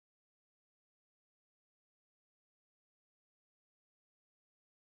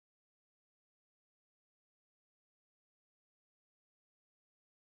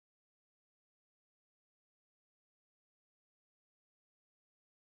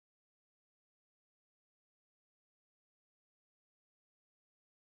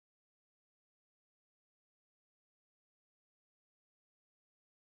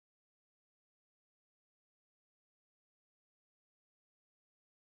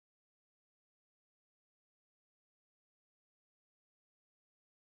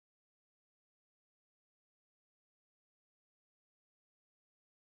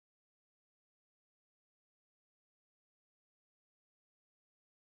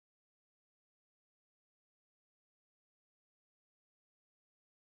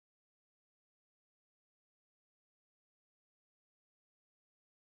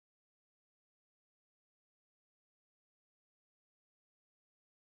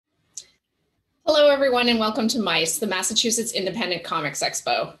Hello, everyone, and welcome to MICE, the Massachusetts Independent Comics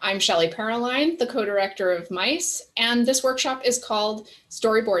Expo. I'm Shelley Paroline, the co-director of MICE, and this workshop is called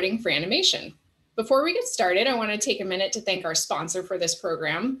Storyboarding for Animation. Before we get started, I want to take a minute to thank our sponsor for this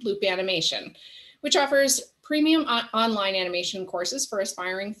program, Loop Animation, which offers premium online animation courses for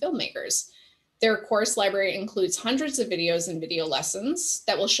aspiring filmmakers. Their course library includes hundreds of videos and video lessons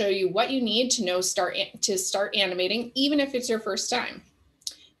that will show you what you need to know to start animating, even if it's your first time.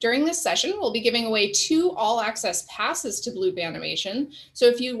 During this session, we'll be giving away 2 all-access passes to Loop Animation. So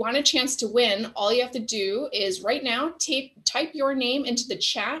if you want a chance to win, all you have to do is right now type your name into the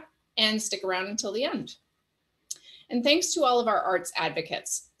chat and stick around until the end. And thanks to all of our arts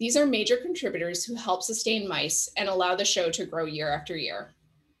advocates. These are major contributors who help sustain MICE and allow the show to grow year after year.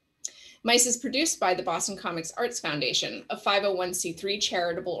 MICE is produced by the Boston Comics Arts Foundation, a 501c3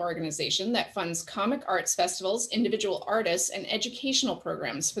 charitable organization that funds comic arts festivals, individual artists, and educational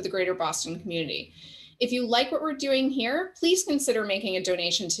programs for the greater Boston community. If you like what we're doing here, please consider making a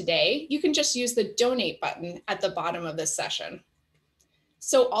donation today. You can just use the donate button at the bottom of this session.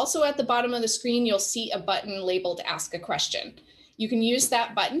 So also at the bottom of the screen, you'll see a button labeled Ask a Question. You can use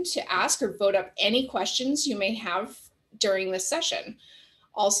that button to ask or vote up any questions you may have during this session.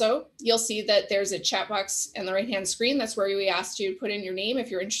 Also, you'll see that there's a chat box on the right-hand screen. That's where we asked you to put in your name if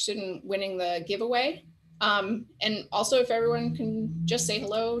you're interested in winning the giveaway. And also, if everyone can just say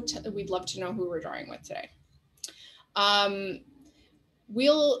hello, we'd love to know who we're drawing with today.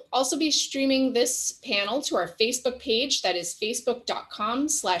 We'll also be streaming this panel to our Facebook page. That is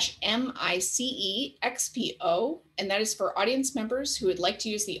facebook.com/MICEXPO. And that is for audience members who would like to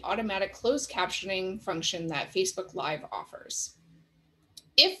use the automatic closed captioning function that Facebook Live offers.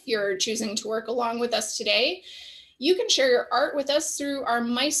 If you're choosing to work along with us today, you can share your art with us through our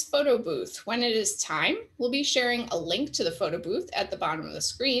MICE photo booth. When it is time, we'll be sharing a link to the photo booth at the bottom of the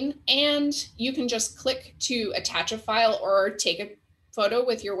screen, and you can just click to attach a file or take a photo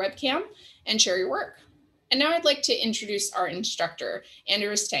with your webcam and share your work. And now I'd like to introduce our instructor, Andy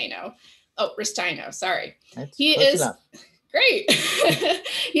Ristaino. Ristaino, sorry. He is great.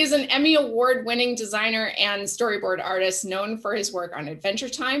 He is an Emmy Award-winning designer and storyboard artist known for his work on Adventure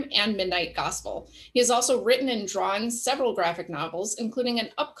Time and Midnight Gospel. He has also written and drawn several graphic novels, including an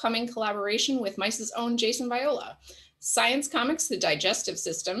upcoming collaboration with MICE's own Jason Viola. Science Comics: The Digestive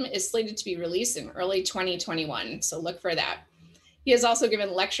System is slated to be released in early 2021, so look for that. He has also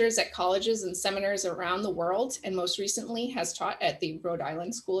given lectures at colleges and seminars around the world, and most recently has taught at the Rhode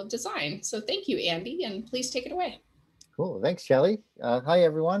Island School of Design. So thank you, Andy, and please take it away. Cool. Thanks, Shelley. Hi,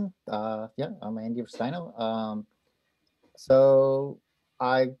 everyone. Yeah, I'm Andy Ristaino. So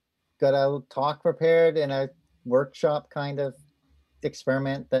I got a talk prepared in a workshop kind of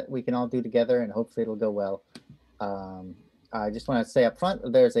experiment that we can all do together, and hopefully it'll go well. I just want to say up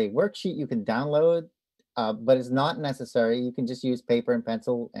front, there's a worksheet you can download, but it's not necessary. You can just use paper and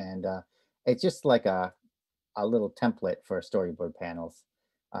pencil, and it's just like a little template for storyboard panels,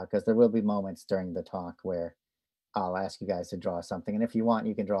 because there will be moments during the talk where I'll ask you guys to draw something, and if you want,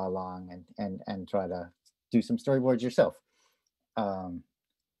 you can draw along and try to do some storyboards yourself.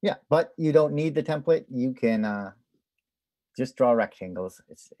 Yeah, but you don't need the template. You can just draw rectangles.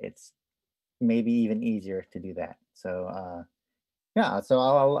 It's maybe even easier to do that. So yeah, so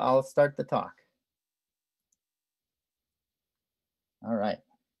I'll start the talk. All right.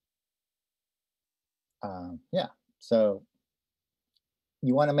 Yeah, so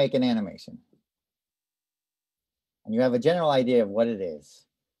you want to make an animation, and you have a general idea of what it is.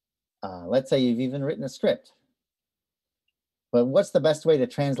 Let's say you've even written a script. But what's the best way to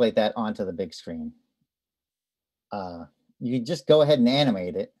translate that onto the big screen? You just go ahead and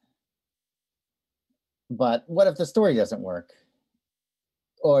animate it. But what if the story doesn't work?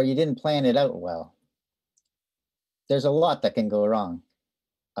 Or you didn't plan it out well? There's a lot that can go wrong.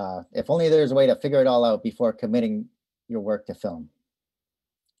 If only there's a way to figure it all out before committing your work to film.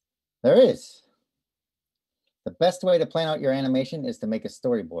 There is. The best way to plan out your animation is to make a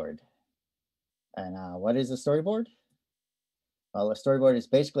storyboard. And what is a storyboard? Well, a storyboard is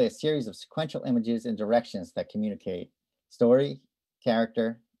basically a series of sequential images and directions that communicate story,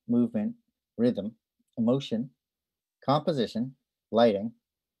 character, movement, rhythm, emotion, composition, lighting,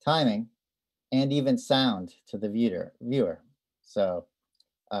 timing, and even sound to the viewer. So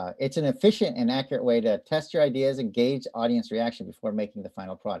it's an efficient and accurate way to test your ideas and gauge audience reaction before making the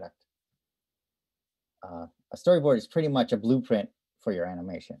final product. A storyboard is pretty much a blueprint for your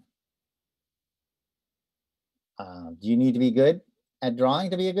animation. Do you need to be good at drawing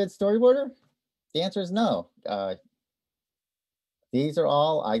to be a good storyboarder? The answer is no. These are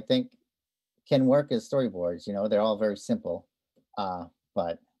all, I think, can work as storyboards. You know, they're all very simple,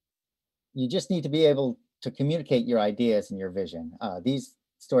 but you just need to be able to communicate your ideas and your vision. These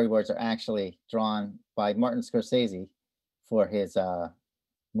storyboards are actually drawn by Martin Scorsese for his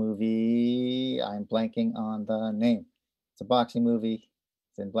movie. I'm blanking on the name. It's a boxing movie.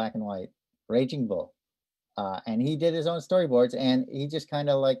 It's in black and white. Raging Bull. And he did his own storyboards, and he just kind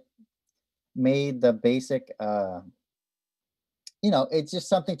of like made the basic, it's just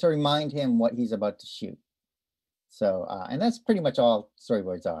something to remind him what he's about to shoot. So, and that's pretty much all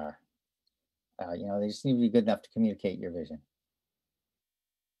storyboards are. They just need to be good enough to communicate your vision.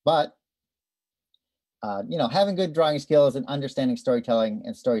 But, having good drawing skills and understanding storytelling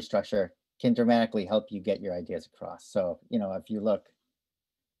and story structure can dramatically help you get your ideas across. So, if you look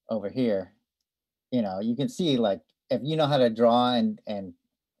over here, you can see like, if you know how to draw and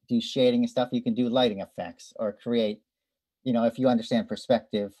do shading and stuff, you can do lighting effects or create, if you understand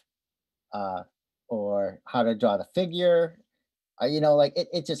perspective, or how to draw the figure, like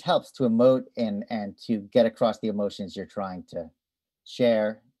it just helps to emote and to get across the emotions you're trying to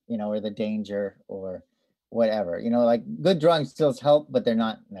share, or the danger or whatever, like good drawing skills help, but they're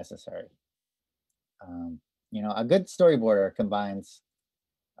not necessary. A good storyboarder combines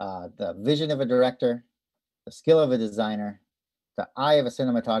the vision of a director, the skill of a designer, the eye of a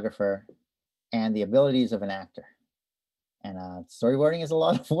cinematographer, and the abilities of an actor. And storyboarding is a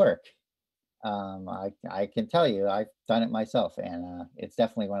lot of work. I can tell you, I've done it myself, and it's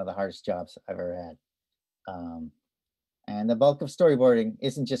definitely one of the hardest jobs I've ever had. And the bulk of storyboarding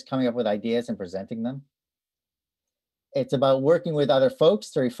isn't just coming up with ideas and presenting them. It's about working with other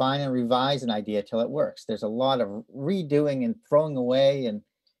folks to refine and revise an idea till it works. There's a lot of redoing and throwing away, and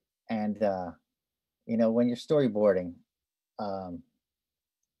when you're storyboarding, one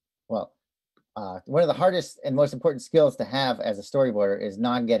of the hardest and most important skills to have as a storyboarder is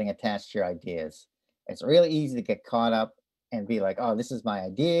not getting attached to your ideas. It's really easy to get caught up and be like, oh, this is my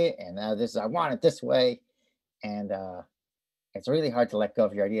idea, and I want it this way. And it's really hard to let go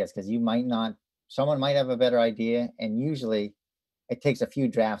of your ideas because someone might have a better idea, and usually it takes a few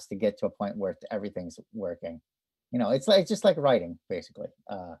drafts to get to a point where everything's working. It's just like writing, basically.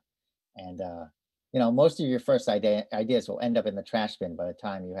 Most of your first ideas will end up in the trash bin by the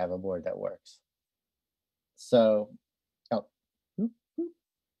time you have a board that works. So,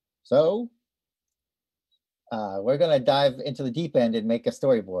 we're going to dive into the deep end and make a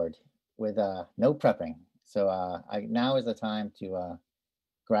storyboard with no prepping. So now is the time to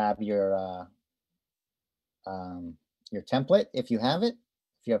grab your template if you have it.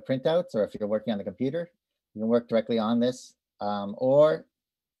 If you have printouts, or if you're working on the computer, you can work directly on this, or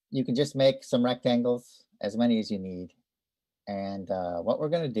you can just make some rectangles, as many as you need. And what we're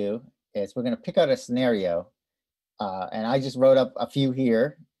going to do is we're going to pick out a scenario, and I just wrote up a few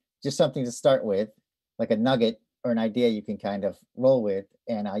here, just something to start with, like a nugget or an idea you can kind of roll with,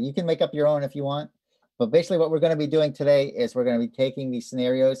 and you can make up your own if you want. But basically what we're going to be doing today is we're going to be taking these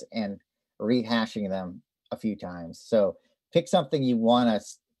scenarios and rehashing them a few times. So pick something you want to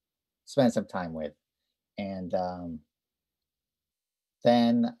spend some time with, and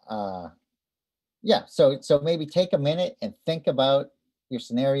then so maybe take a minute and think about your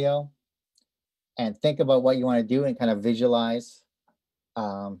scenario and think about what you want to do and kind of visualize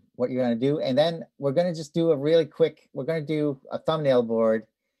what you're going to do. And then we're going to just do we're going to do a thumbnail board,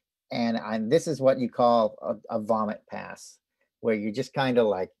 and this is what you call a vomit pass, where you just kind of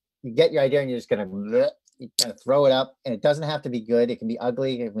like, you get your idea and you're just going to throw it up, and it doesn't have to be good. It can be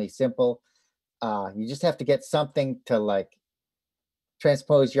ugly, it can be simple. You just have to get something to like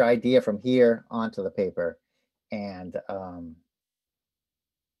transpose your idea from here onto the paper. And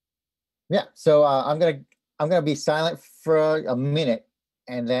so I'm gonna be silent for a minute,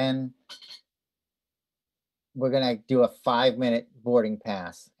 and then we're gonna do a 5-minute boarding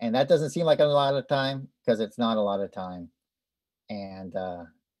pass. And that doesn't seem like a lot of time, because it's not a lot of time. And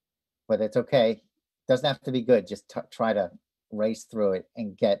but it's okay. It doesn't have to be good. Just try to race through it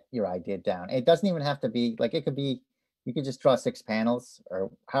and get your idea down. It doesn't even have to be like, it could be, you could just draw 6 panels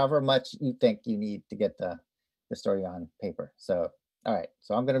or however much you think you need to get the story on paper. So, all right.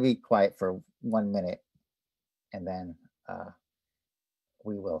 So I'm going to be quiet for 1 minute, and then I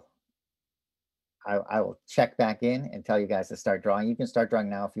will check back in and tell you guys to start drawing. You can start drawing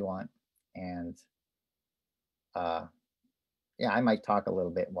now if you want. And I might talk a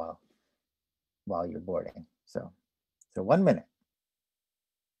little bit while you're boarding. So 1 minute.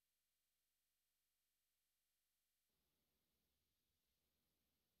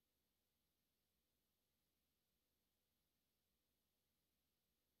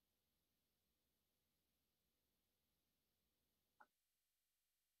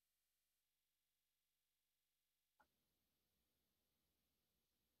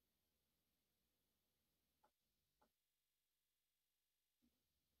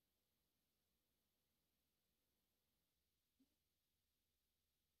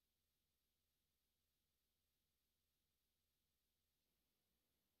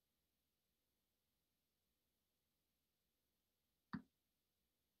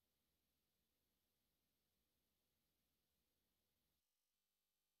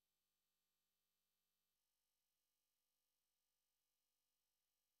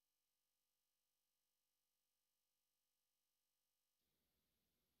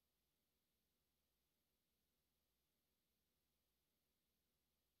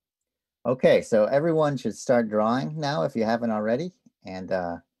 Okay, so everyone should start drawing now if you haven't already. And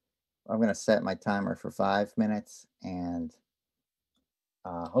I'm going to set my timer for 5 minutes. And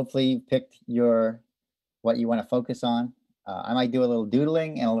hopefully you picked what you want to focus on. I might do a little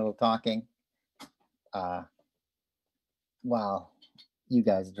doodling and a little talking while you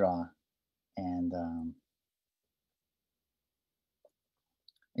guys draw. And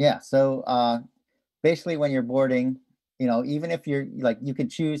yeah, so basically when you're boarding, even if you're like, you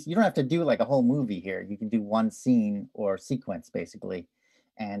could choose, you don't have to do like a whole movie here. You can do one scene or sequence basically.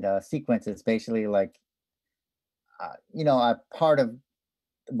 And sequence is basically like, a part of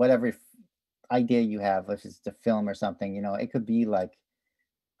whatever idea you have, if it's a film or something, it could be like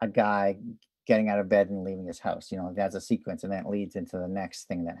a guy getting out of bed and leaving his house, that's a sequence, and then it leads into the next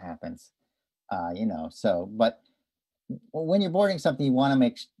thing that happens. But when you're boarding something, you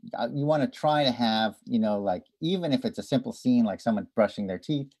want to try to have, like, even if it's a simple scene, like someone brushing their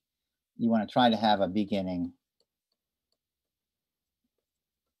teeth, you want to try to have a beginning,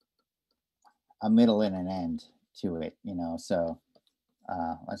 a middle, and an end to it, so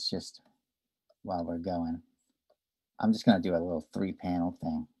let's just, while we're going, I'm just going to do a little 3-panel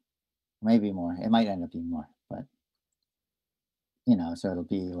thing, maybe more. It might end up being more, but so it'll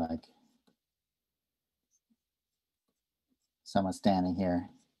be like someone standing here.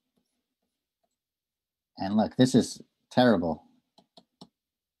 And look, this is terrible.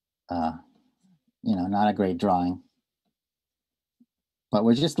 Not a great drawing. But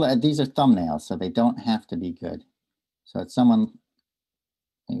we're just, these are thumbnails, so they don't have to be good. So it's someone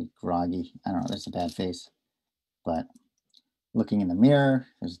maybe groggy. I don't know, there's a bad face. But looking in the mirror,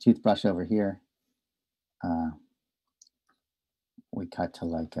 there's a toothbrush over here. We cut to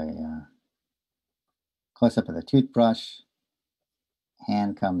like a close-up of the toothbrush.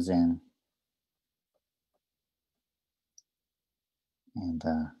 Hand comes in. And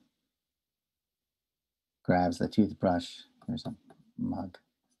grabs the toothbrush. There's a mug.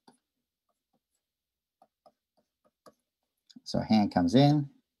 So a hand comes in,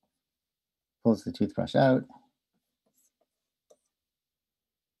 pulls the toothbrush out,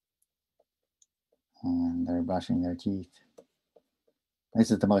 and they're brushing their teeth.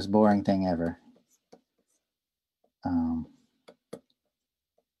 This is the most boring thing ever.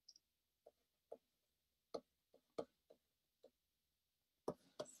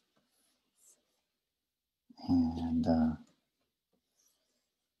 And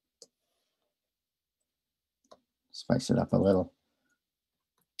spice it up a little.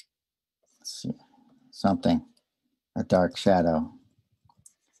 Let's see, something, a dark shadow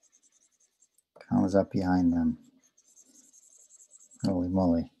comes up behind them. Holy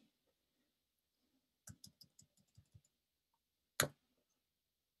moly.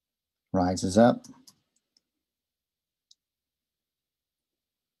 Rises up.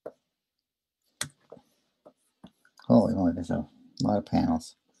 Holy moly, there's a lot of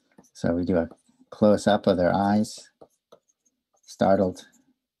panels. So we do a close-up of their eyes, startled.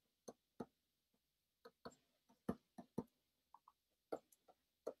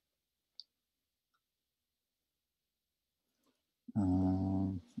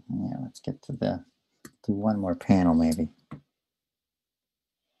 Yeah, let's get to do one more panel maybe.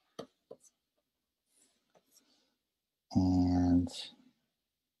 And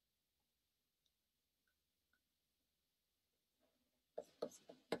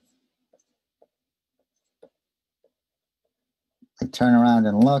they turn around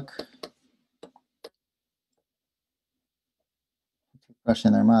and look. Brush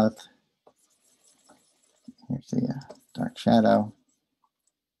in their mouth. Here's the dark shadow.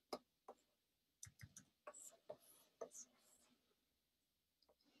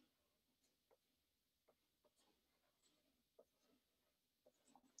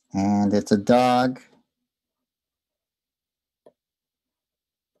 And it's a dog.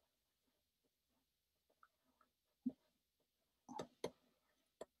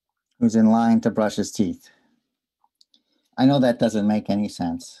 Who's in line to brush his teeth. I know that doesn't make any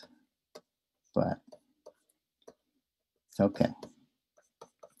sense, but it's okay.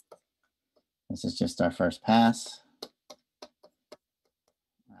 This is just our first pass.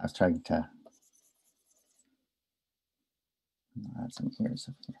 I was trying to add some ears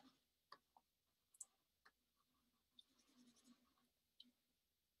up here.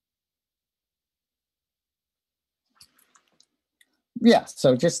 Yeah,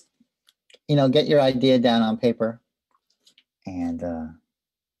 so just, get your idea down on paper, and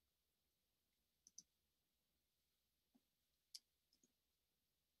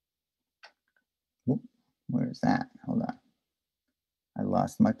where's that? Hold on. I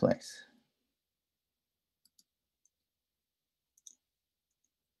lost my place.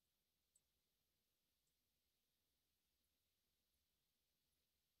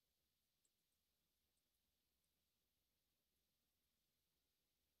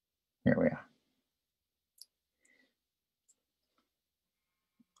 Here we are.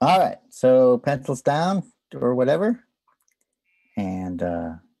 All right, so pencils down or whatever. And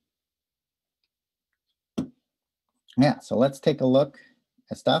yeah, so let's take a look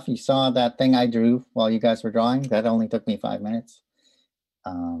at stuff. You saw that thing I drew while you guys were drawing. That only took me 5 minutes.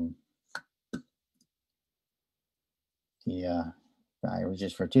 He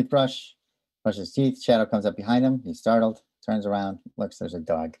reaches for a toothbrush, brushes his teeth, shadow comes up behind him. He's startled, turns around, looks, there's a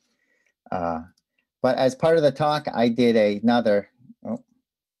dog. But as part of the talk, I did another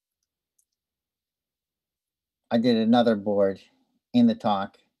board in the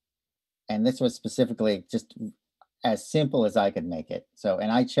talk. And this was specifically just as simple as I could make it. So,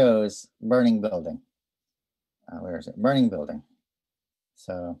 and I chose burning building. Where is it? Burning building.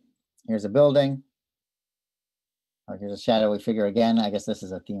 So here's a building. Here's a shadowy figure again. I guess this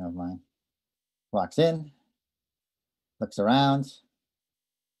is a theme of mine. Walks in, looks around,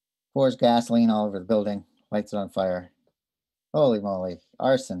 pours gasoline all over the building, lights it on fire. Holy moly,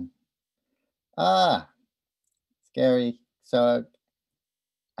 arson. Ah, scary. So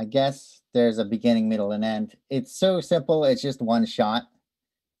I guess there's a beginning, middle, and end. It's so simple. It's just one shot.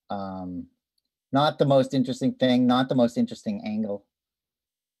 Not the most interesting thing, not the most interesting angle.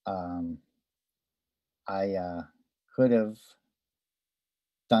 I could have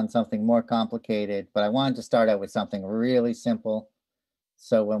done something more complicated, but I wanted to start out with something really simple.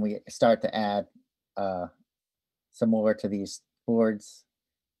 So when we start to add some more to these boards,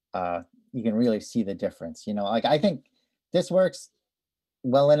 you can really see the difference. You know, like I think this works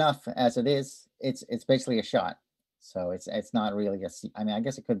well enough as it is. It's basically a shot. So it's not really I mean, I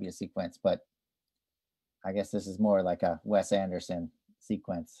guess it could be a sequence, but I guess this is more like a Wes Anderson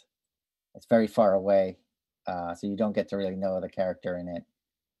sequence. It's very far away, so you don't get to really know the character in it.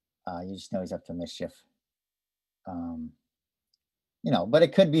 You just know he's up to mischief. You know, but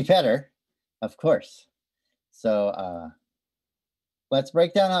it could be better, of course. So let's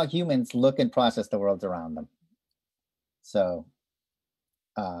break down how humans look and process the world around them. So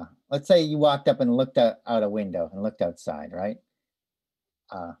let's say you walked up and looked out a window and looked outside, right?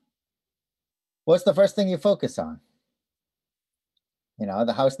 What's the first thing you focus on? You know,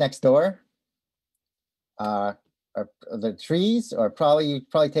 the house next door, or the trees, or you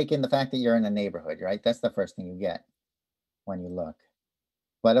probably take in the fact that you're in a neighborhood, right? That's the first thing you get when you look.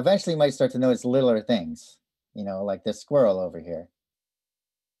 But eventually you might start to notice littler things, you know, like this squirrel over here,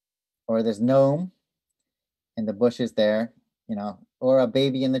 or this gnome in the bushes there, you know, or a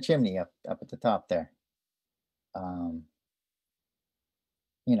baby in the chimney up at the top there. You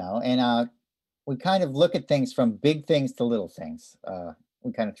know, and we kind of look at things from big things to little things.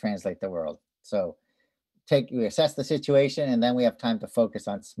 We kind of translate the world. So we assess the situation, and then we have time to focus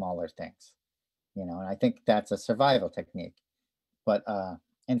on smaller things, you know, and I think that's a survival technique. But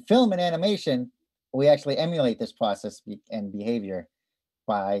in film and animation, we actually emulate this process and behavior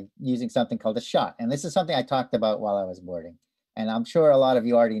by using something called a shot. And this is something I talked about while I was boarding. And I'm sure a lot of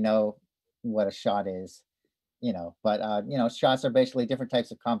you already know what a shot is, you know, but you know, shots are basically different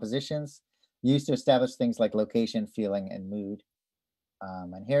types of compositions used to establish things like location, feeling, and mood.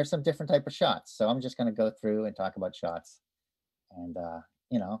 And here are some different type of shots. So I'm just going to go through and talk about shots. And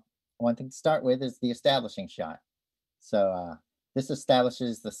you know, one thing to start with is the establishing shot. So this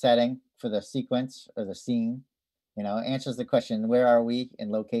establishes the setting for the sequence or the scene. You know, answers the question, where are we in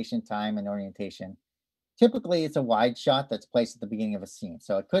location, time, and orientation? Typically, it's a wide shot that's placed at the beginning of a scene.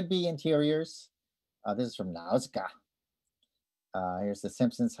 So it could be interiors. This is from Nausicaa. Here's the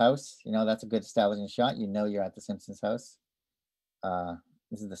Simpsons house. You know, that's a good establishing shot. You know you're at the Simpsons house.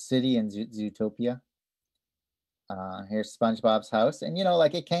 This is the city in Zootopia. Here's SpongeBob's house. And, you know,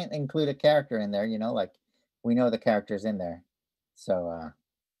 like it can't include a character in there, you know, like we know the character's in there. So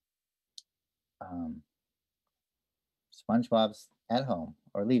SpongeBob's at home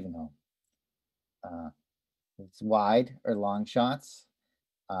or leaving home. It's wide or long shots.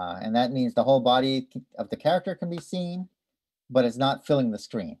 And that means the whole body of the character can be seen, but it's not filling the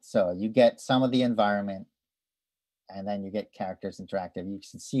screen. So you get some of the environment, and then you get characters interactive. You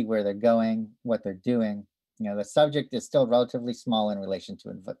can see where they're going, what they're doing. You know, the subject is still relatively small in relation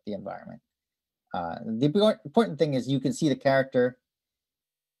to the environment. The important thing is you can see the character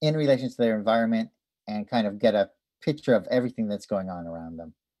in relation to their environment and kind of get a picture of everything that's going on around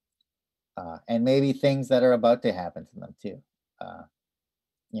them. And maybe things that are about to happen to them too.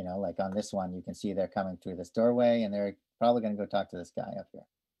 You know, like on this one, you can see they're coming through this doorway and they're probably going to go talk to this guy up here.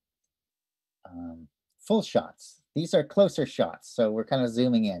 Full shots. These are closer shots. So we're kind of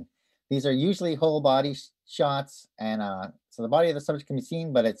zooming in. These are usually whole body shots. And so the body of the subject can be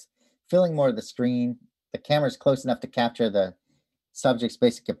seen, but it's filling more of the screen. The camera is close enough to capture the subject's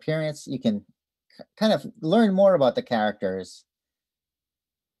basic appearance. You can kind of learn more about the characters,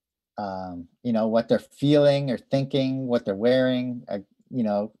 you know, what they're feeling or thinking, what they're wearing, you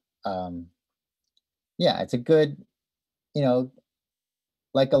know, yeah, it's a good, you know,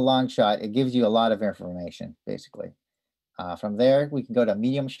 like a long shot, it gives you a lot of information, basically. From there, we can go to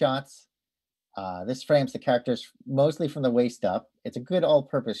medium shots. This frames the characters mostly from the waist up. It's a good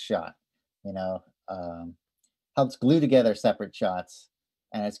all-purpose shot, you know, helps glue together separate shots.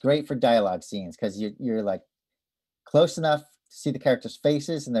 And it's great for dialogue scenes because you're like close enough to see the characters'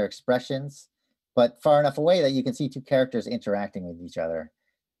 faces and their expressions, but far enough away that you can see two characters interacting with each other.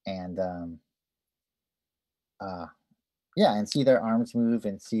 And yeah, and see their arms move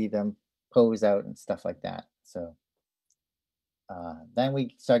and see them pose out and stuff like that. So then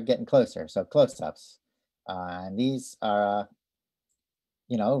we start getting closer. So close-ups. And these are,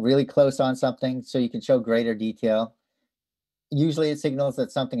 you know, really close on something so you can show greater detail. Usually it signals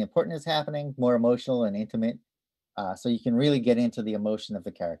that something important is happening, more emotional and intimate. So you can really get into the emotion of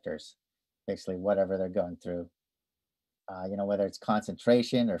the characters, basically whatever they're going through. You know, whether it's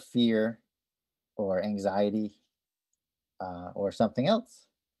concentration or fear or anxiety or something else.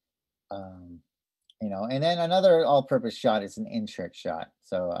 You know, and then another all-purpose shot is an insert shot.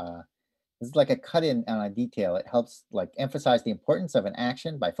 So this is like a cut in on a detail. It helps like emphasize the importance of an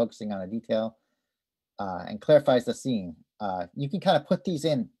action by focusing on a detail and clarifies the scene. You can kind of put these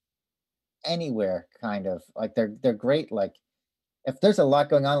in anywhere, kind of like they're great. Like if there's a lot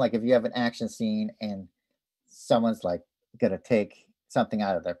going on, like if you have an action scene and someone's like gonna take something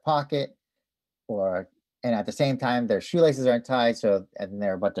out of their pocket, or and at the same time their shoelaces aren't tied, so and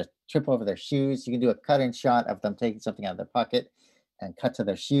they're about to trip over their shoes, you can do a cut-in shot of them taking something out of their pocket and cut to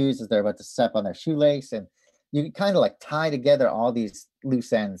their shoes as they're about to step on their shoelace, and you can kind of like tie together all these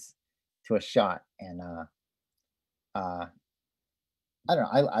loose ends to a shot. And I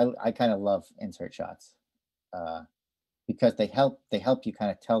don't know, I kind of love insert shots because they help you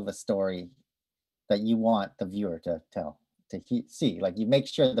kind of tell the story that you want the viewer to tell, see. Like you make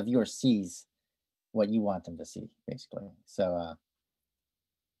sure the viewer sees what you want them to see, basically. So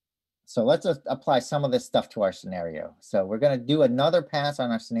so let's just apply some of this stuff to our scenario. So we're going to do another pass on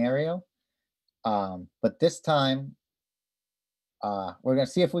our scenario, but this time we're going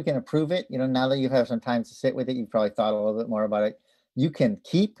to see if we can improve it. You know, now that you have some time to sit with it, you've probably thought a little bit more about it. You can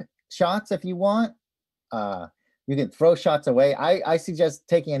keep shots if you want. You can throw shots away. I suggest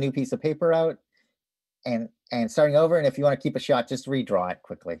taking a new piece of paper out and starting over. And if you want to keep a shot, just redraw it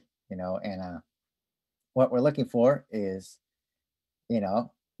quickly, you know. And what we're looking for is, you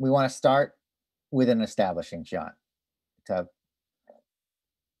know, we want to start with an establishing shot to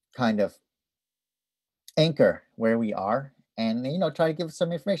kind of anchor where we are and, you know, try to give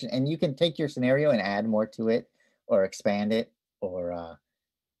some information. And you can take your scenario and add more to it or expand it, or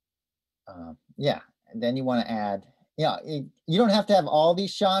yeah. And then you want to add, yeah, you don't have to have all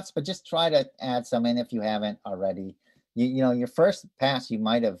these shots, but just try to add some in if you haven't already. You know, your first pass, you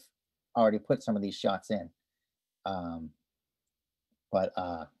might have already put some of these shots in. But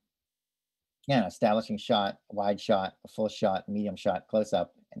yeah, establishing shot, wide shot, a full shot, medium shot, close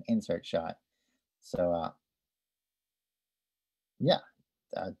up, and insert shot. So yeah,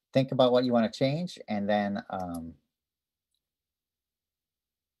 think about what you want to change, and then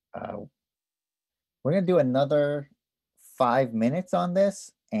we're gonna do another 5 minutes on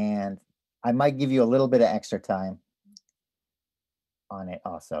this, and I might give you a little bit of extra time on it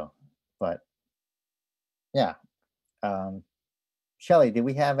also. But yeah, Shelly, did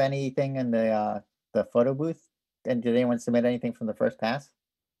we have anything in the photo booth? And did anyone submit anything from the first pass?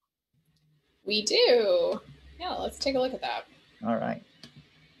 We do. Yeah, let's take a look at that. All right.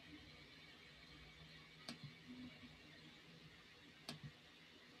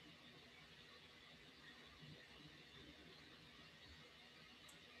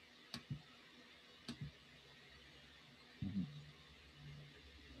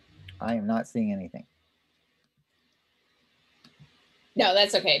 I am not seeing anything. No,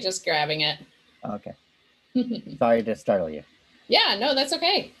 that's okay. Just grabbing it. Okay. Sorry to startle you. Yeah, no, that's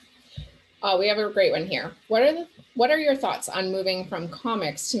okay. We have a great one here. What are your thoughts on moving from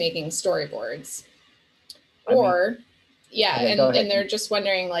comics to making storyboards? Or yeah, okay, and they're just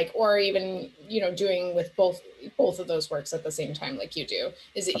wondering, like, or even, you know, doing with both of those works at the same time, like you do.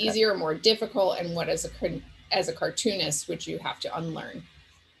 Is it easier or more difficult? And what as a cartoonist would you have to unlearn?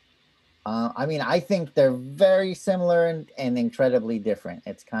 I mean, I think they're very similar and incredibly different.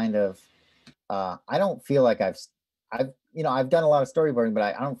 It's kind of, I don't feel like I've you know, I've done a lot of storyboarding, but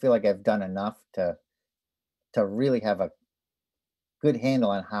I don't feel like I've done enough to really have a good handle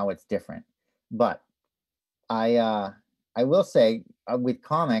on how it's different. But I I will say with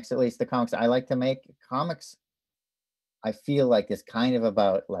comics, at least the comics I like to make, comics, I feel like is kind of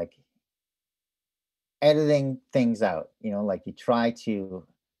about like editing things out, you know, like you try to,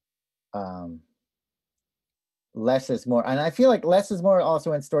 um, less is more. And I feel like less is more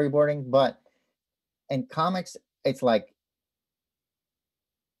also in storyboarding, but in comics, it's like,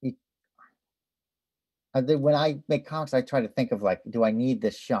 you, when I make comics, I try to think of like, do I need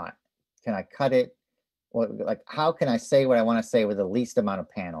this shot? Can I cut it? Or like, how can I say what I want to say with the least amount of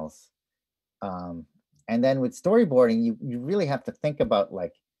panels? And then with storyboarding, you really have to think about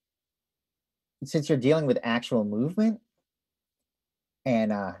like, since you're dealing with actual movement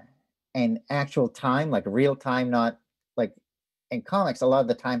and actual time, like real time, not like in comics, a lot of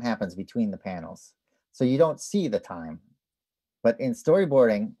the time happens between the panels. So you don't see the time. But in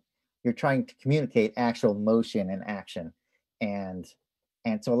storyboarding, you're trying to communicate actual motion and action. And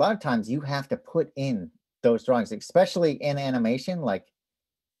so a lot of times you have to put in those drawings, especially in animation. Like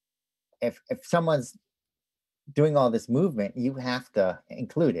if someone's doing all this movement, you have to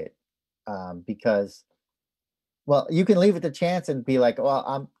include it, because, well, you can leave it to chance and be like,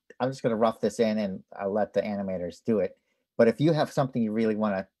 well, I'm just going to rough this in and I'll let the animators do it. But if you have something you really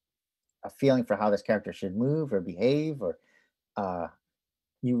want a feeling for how this character should move or behave, or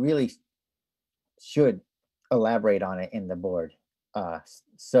you really should elaborate on it in the board,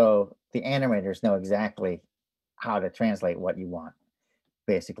 so the animators know exactly how to translate what you want,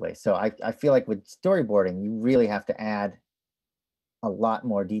 basically. So I feel like with storyboarding, you really have to add a lot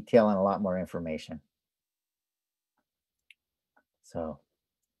more detail and a lot more information. So,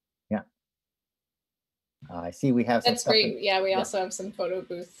 yeah. I see we have some That's stuff. great. Yeah, we Yeah. also have some photo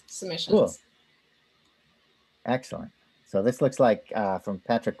booth submissions. Cool. Excellent. So this looks like from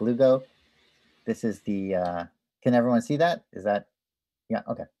Patrick Lugo. This is the, can everyone see that? Is that, yeah,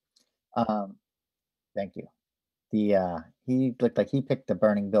 okay. Thank you. He looked like he picked the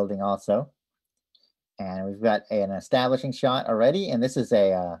burning building also. And we've got an establishing shot already. And this is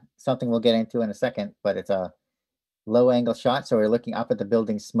a something we'll get into in a second, but it's a low angle shot. So we're looking up at the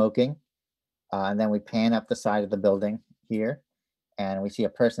building smoking. And then we pan up the side of the building here. And we see a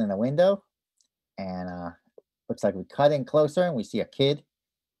person in the window. And looks like we cut in closer and we see a kid.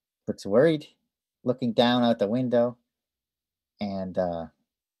 Looks worried, looking down out the window. And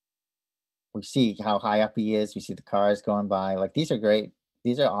we see how high up he is. We see the cars going by. Like, these are great.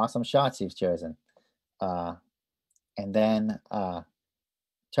 These are awesome shots you've chosen. And then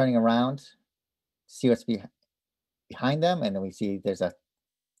turning around, see what's behind them. And then we see there's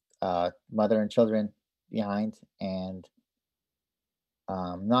a mother and children behind. And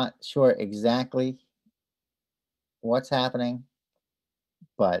not sure exactly what's happening,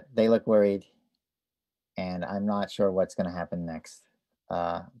 but they look worried. And I'm not sure what's going to happen next.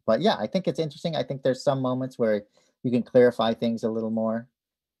 But yeah, I think it's interesting. I think there's some moments where you can clarify things a little more.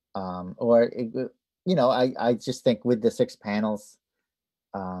 Or, you know, I just think with the 6 panels,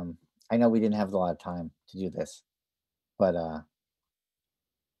 I know we didn't have a lot of time to do this, but,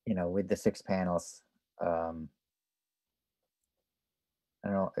 you know, with the 6 panels, I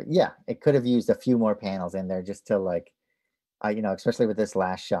don't know. Yeah, it could have used a few more panels in there just to like, you know, especially with this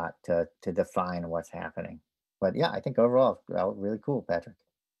last shot to define what's happening. But yeah, I think overall, well, really cool, Patrick.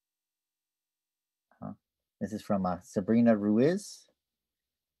 This is from Sabrina Ruiz,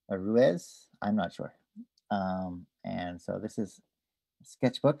 or Ruiz, I'm not sure. And so this is a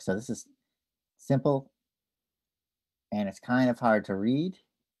sketchbook. So this is simple and it's kind of hard to read.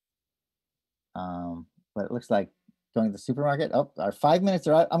 But it looks like going to the supermarket. Oh, our 5 minutes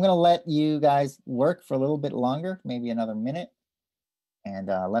are out. I'm going to let you guys work for a little bit longer, maybe another minute. And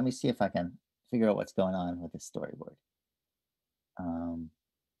let me see if I can figure out what's going on with this storyboard.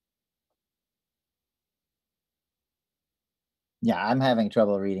 Yeah, I'm having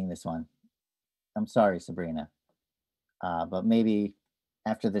trouble reading this one. I'm sorry, Sabrina. But maybe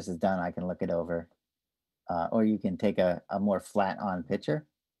after this is done, I can look it over. Or you can take a more flat on picture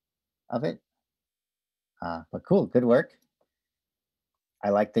of it. But cool, good work. I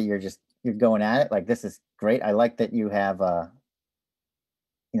like that you're going at it. Like, this is great. I like that you have,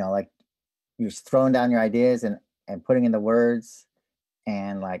 you know, like you're just throwing down your ideas and putting in the words.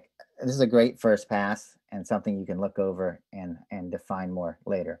 And like, this is a great first pass and something you can look over and define more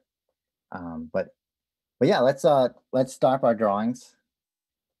later. But yeah, let's stop our drawings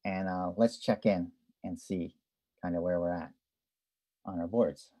and let's check in and see kind of where we're at on our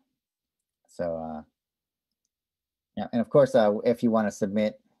boards. So yeah, and of course, if you want to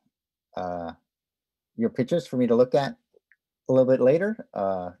submit your pictures for me to look at a little bit later,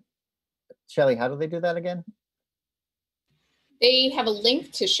 Shelly, how do they do that again? They have a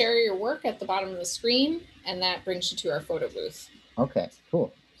link to share your work at the bottom of the screen. And that brings you to our photo booth. Okay,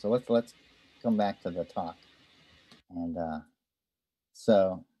 cool. So let's come back to the talk. And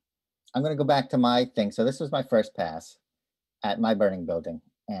so I'm going to go back to my thing. So this was my first pass at my burning building.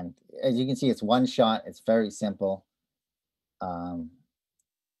 And as you can see, it's one shot. It's very simple. And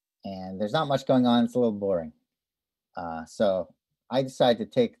there's not much going on. It's a little boring. So I decided to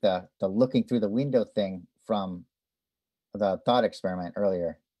take the looking through the window thing from the thought experiment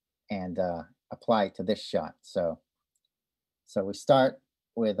earlier and apply it to this shot. So we start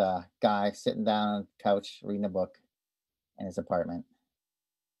with a guy sitting down on the couch reading a book in his apartment.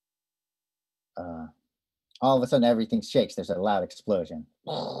 All of a sudden, everything shakes. There's a loud explosion.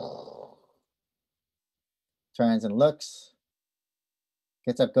 Turns and looks,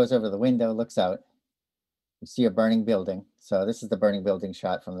 gets up, goes over the window, looks out. You see a burning building. So this is the burning building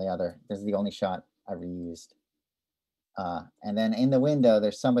shot from the other. This is the only shot I reused. And then in the window,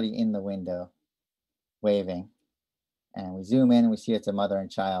 there's somebody in the window waving. And we zoom in and we see it's a mother and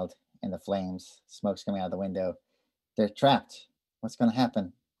child in the flames, smoke's coming out of the window. They're trapped. What's going to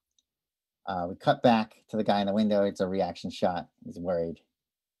happen? We cut back to the guy in the window. It's a reaction shot. He's worried.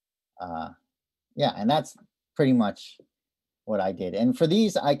 Yeah, and that's pretty much what I did. And for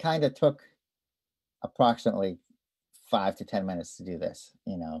these, I kind of took approximately 5 to 10 minutes to do this,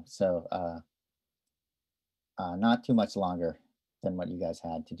 you know, so not too much longer than what you guys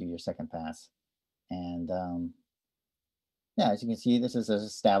had to do your second pass. And yeah, as you can see, this is an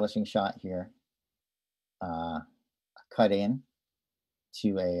establishing shot here. Cut in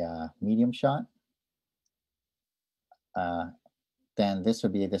to a medium shot. Then this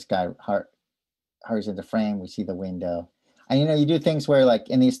would be this guy hurries into frame. We see the window. And you know, you do things where like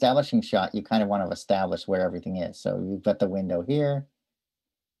in the establishing shot, you kind of want to establish where everything is. So you've got the window here.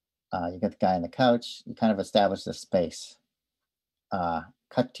 You got the guy on the couch. You kind of establish the space.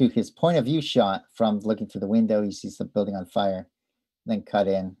 Cut to his point of view shot from looking through the window. He sees the building on fire. Then cut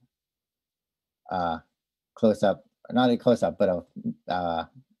in. Close up, not a close up, but a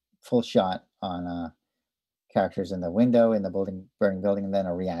full shot on characters in the window in the burning building, and then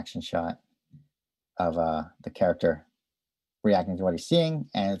a reaction shot of the character reacting to what he's seeing.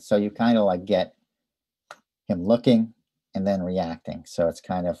 And so you kind of like get him looking and then reacting. So it's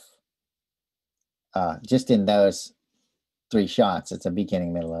kind of just in those 3 shots, it's a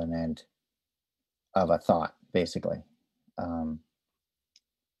beginning, middle, and end of a thought, basically.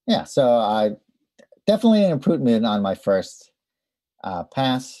 Yeah, so I definitely an improvement on my first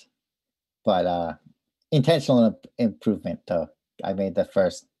pass, but intentional improvement though. I made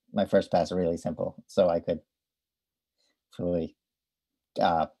my first pass really simple, so I could really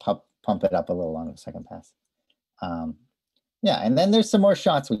pump it up a little on the second pass. Yeah, and then there's some more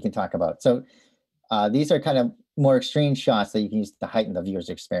shots we can talk about. So these are kind of more extreme shots that you can use to heighten the viewer's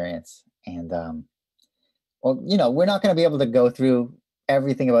experience. And well, you know, we're not going to be able to go through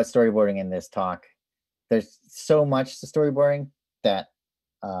everything about storyboarding in this talk. There's so much to storyboarding that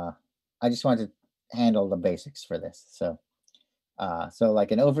I just wanted to handle the basics for this. So, so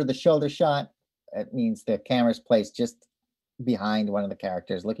like an over-the-shoulder shot, it means the camera's placed just behind one of the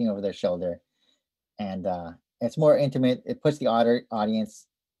characters, looking over their shoulder, and it's more intimate. It puts the audience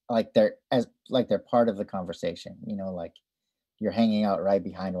like they're part of the conversation. You know, like you're hanging out right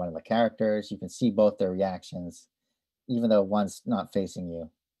behind one of the characters. You can see both their reactions, even though one's not facing you.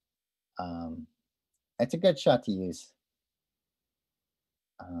 It's a good shot to use.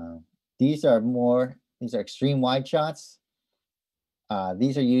 These are extreme wide shots.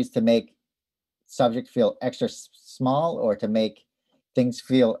 These are used to make subject feel extra small or to make things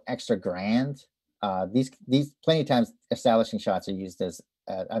feel extra grand. These plenty of times establishing shots are used as,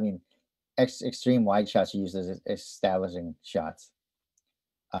 extreme wide shots are used as establishing shots.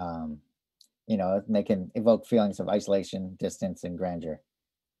 You know, they can evoke feelings of isolation, distance, and grandeur.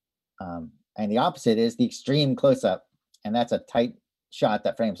 And the opposite is the extreme close-up, and that's a tight shot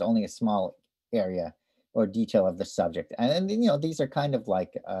that frames only a small area or detail of the subject. And you know, these are kind of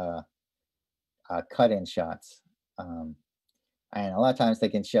like cut-in shots. And a lot of times they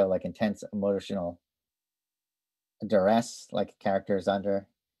can show like intense emotional duress, like a character is under,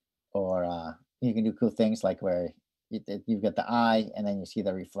 or you can do cool things like where you've got the eye and then you see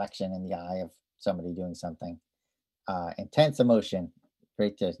the reflection in the eye of somebody doing something. Intense emotion,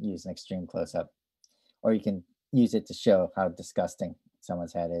 great to use an extreme close-up. Or you can use it to show how disgusting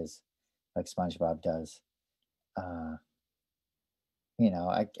someone's head is, like SpongeBob does. You know,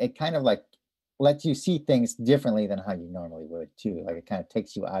 it kind of like lets you see things differently than how you normally would too. Like it kind of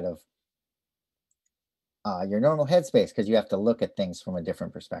takes you out of your normal headspace because you have to look at things from a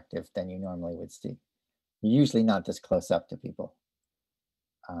different perspective than you normally would see. You're usually not this close up to people.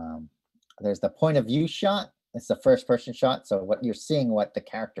 there's the point of view shot. It's the first person shot. So what you're seeing, what the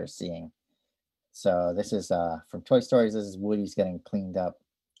character is seeing. So this is from Toy Stories. This is Woody's getting cleaned up,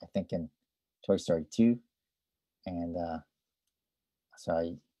 I think in Toy Story 2. And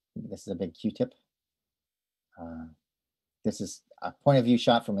so this is a big Q-tip. This is a point of view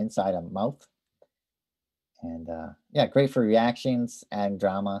shot from inside a mouth. And yeah, great for reactions, adding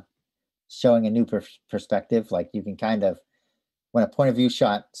drama, showing a new perspective. Like you can kind of, when a point of view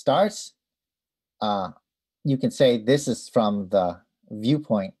shot starts, you can say this is from the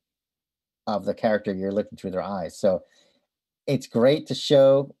viewpoint of the character you're looking through their eyes. So it's great to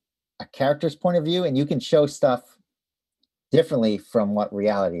show a character's point of view, and you can show stuff differently from what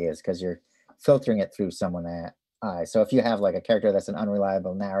reality is because you're filtering it through someone's eyes. So if you have like a character that's an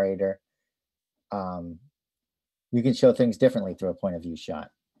unreliable narrator, you can show things differently through a point of view shot.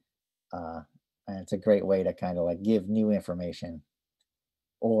 And it's a great way to kind of like give new information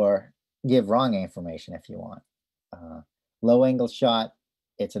or give wrong information if you want. Low angle shot,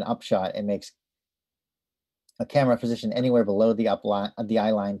 it's an up shot. It makes a camera position anywhere below the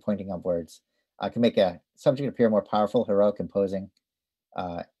eye line pointing upwards. Can make a subject appear more powerful, heroic, imposing.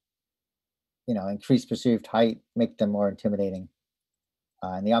 Increase perceived height, make them more intimidating.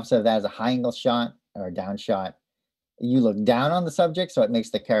 And the opposite of that is a high angle shot or a down shot. You look down on the subject, so it makes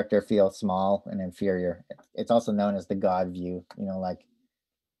the character feel small and inferior. It's also known as the God view. Like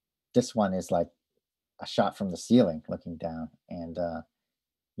this one is like a shot from the ceiling looking down, and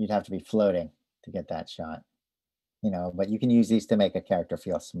you'd have to be floating to get that shot. But you can use these to make a character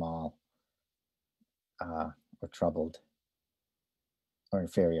feel small or troubled or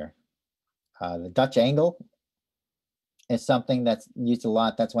inferior. The Dutch angle is something that's used a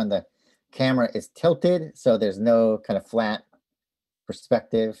lot. That's when the camera is tilted, so there's no kind of flat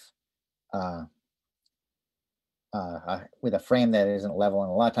perspective with a frame that isn't level.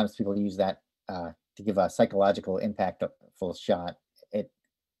 And a lot of times people use that to give a psychological impactful shot. It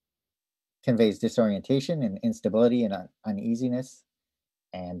conveys disorientation and instability and uneasiness.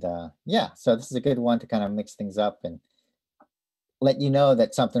 And yeah, so this is a good one to kind of mix things up and let you know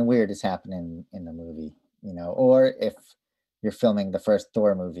that something weird is happening in the movie, or if you're filming the first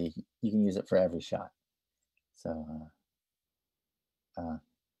Thor movie, you can use it for every shot. So,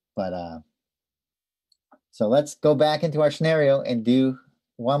 so let's go back into our scenario and do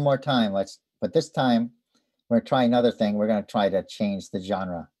one more time. But this time we're gonna try another thing. We're gonna try to change the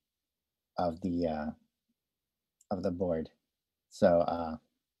genre of the board. So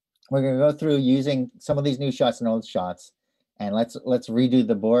we're gonna go through using some of these new shots and old shots, and let's redo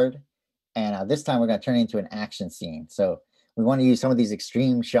the board. And this time we're gonna turn it into an action scene. So we want to use some of these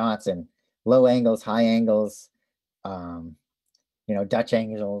extreme shots and low angles, high angles, Dutch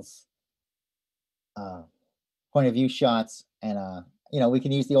angles, point of view shots, and we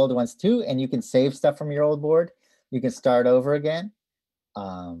can use the older ones too. And you can save stuff from your old board. You can start over again.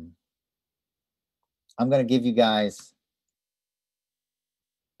 I'm going to give you guys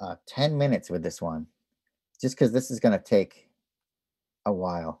 10 minutes with this one, just because this is going to take a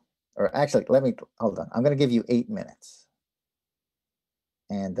while. Or actually, hold on. I'm going to give you 8 minutes.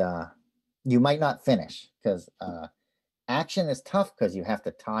 And you might not finish because action is tough because you have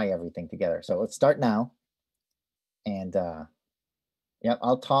to tie everything together. So let's start now. And yep,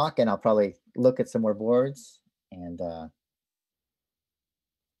 I'll talk and I'll probably look at some more boards. And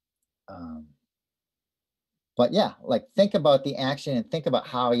but yeah, like think about the action and think about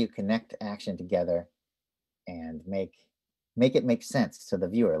how you connect action together and make it make sense to the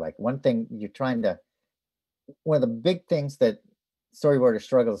viewer. Like one thing one of the big things that storyboarder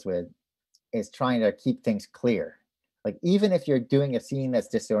struggles with is trying to keep things clear. Like even if you're doing a scene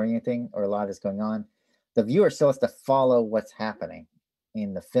that's disorienting or a lot is going on, the viewer still has to follow what's happening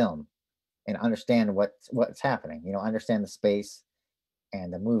in the film and understand what's happening. Understand the space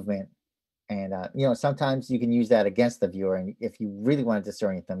and the movement. And sometimes you can use that against the viewer. And if you really want to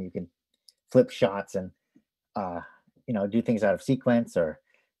disorient them, you can flip shots and do things out of sequence or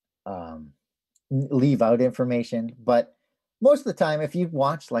leave out information. But most of the time, if you've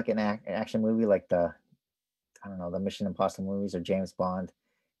watched like an action movie like the Mission Impossible movies or James Bond,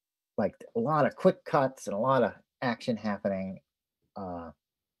 like a lot of quick cuts and a lot of action happening, a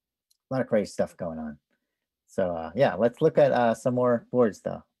lot of crazy stuff going on. So yeah, let's look at some more boards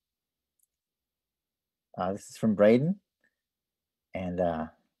though. This is from Braden, and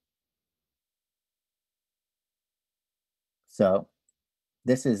so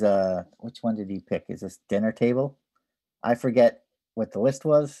this is which one did he pick? Is this dinner table? I forget what the list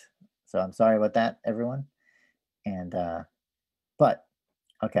was, so I'm sorry about that, everyone. And but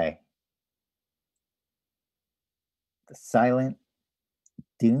okay, the silent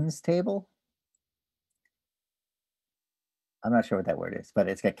dunes table. I'm not sure what that word is, but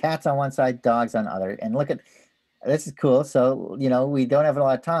it's got cats on one side, dogs on the other. And look at, this is cool. So, you know, we don't have a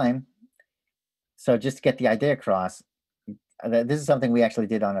lot of time. So just to get the idea across, this is something we actually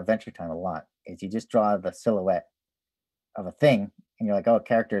did on Adventure Time a lot, is you just draw the silhouette of a thing and you're like, oh,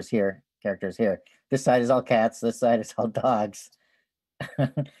 characters here, characters here. This side is all cats, this side is all dogs.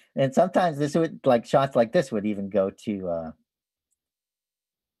 And sometimes this would, like shots like this would even go to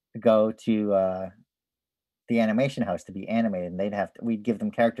the animation house to be animated, and they'd have to, we'd give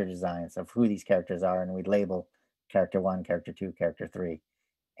them character designs of who these characters are, and we'd label character 1, character 2, character 3,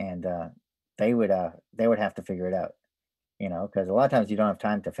 and they would have to figure it out, you know, because a lot of times you don't have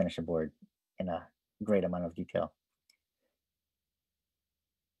time to finish a board in a great amount of detail.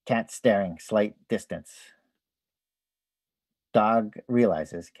 Cat staring, slight distance. Dog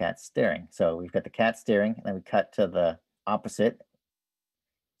realizes cat staring. So we've got the cat staring, and then we cut to the opposite.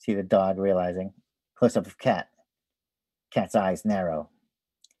 See the dog realizing. Close up of cat. Cat's eyes narrow.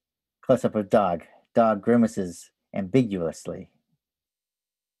 Close up of dog. Dog grimaces ambiguously.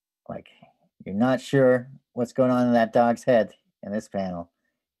 Like you're not sure what's going on in that dog's head in this panel.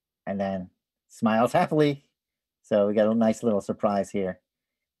 And then smiles happily. So we got a nice little surprise here.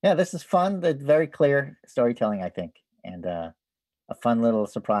 Yeah, this is fun. The very clear storytelling, I think. And a fun little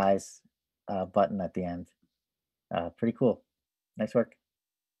surprise button at the end. Pretty cool. Nice work.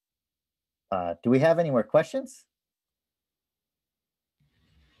 Do we have any more questions?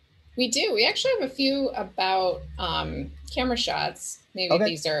 We do. We actually have a few about camera shots. Maybe Okay.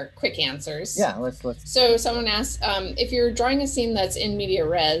 these are quick answers. Yeah, let's. So someone asked, if you're drawing a scene that's in media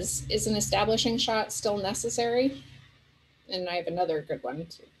res, is an establishing shot still necessary? And I have another good one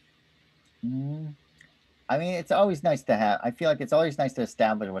too. I mean, it's always nice to have, I feel like it's always nice to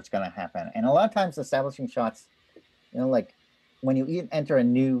establish what's going to happen. And a lot of times establishing shots, you know, like when you enter a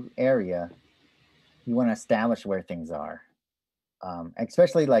new area, you want to establish where things are.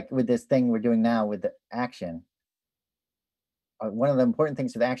 Especially like with this thing we're doing now with the action. One of the important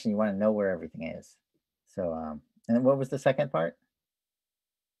things with action, you want to know where everything is. So, and then what was the second part?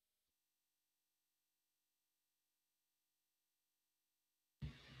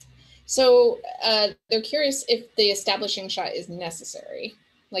 So they're curious if the establishing shot is necessary,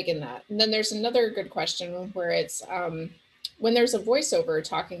 like in that. And then there's another good question where it's when there's a voiceover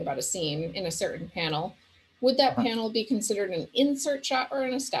talking about a scene in a certain panel, would that panel be considered an insert shot or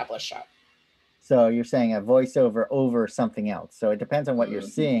an established shot? So you're saying a voiceover over something else. So it depends on what you're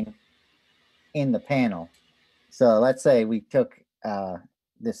seeing in the panel. So let's say we took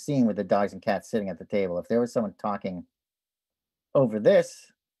this scene with the dogs and cats sitting at the table. If there was someone talking over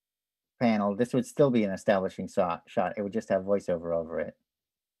this panel, this would still be an establishing shot. It would just have voiceover over it.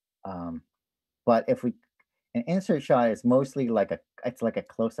 But if an insert shot is mostly like it's like a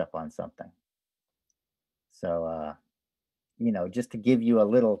close-up on something. So, you know, just to give you a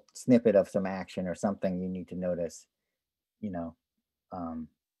little snippet of some action or something you need to notice, you know,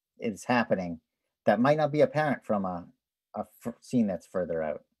 is happening that might not be apparent from a scene that's further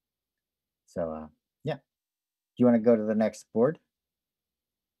out. So, yeah. Do you want to go to the next board?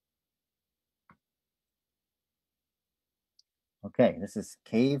 Okay, this is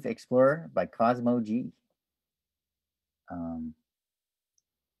Cave Explorer by Cosmo G.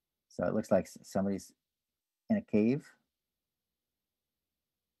 So it looks like somebody's in a cave.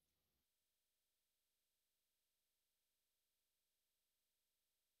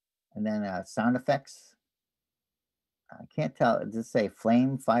 And then sound effects. I can't tell. Does it say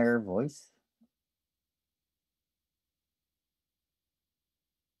flame, fire, voice?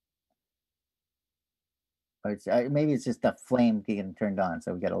 Or maybe it's just a flame getting turned on.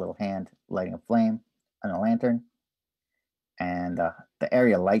 So we got a little hand lighting a flame on a lantern. And the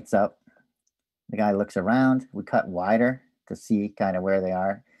area lights up. The guy looks around. We cut wider to see kind of where they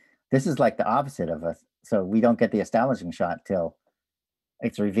are. This is like the opposite of us. So we don't get the establishing shot till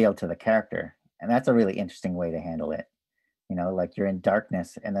it's revealed to the character. And that's a really interesting way to handle it. You know, like you're in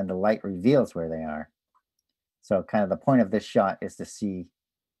darkness and then the light reveals where they are. So kind of the point of this shot is to see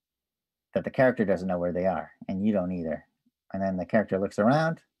that the character doesn't know where they are and you don't either. And then the character looks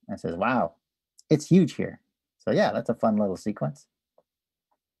around and says, wow, it's huge here. So yeah, that's a fun little sequence.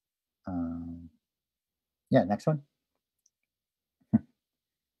 Yeah, next one.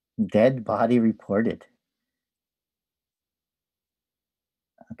 Dead body reported.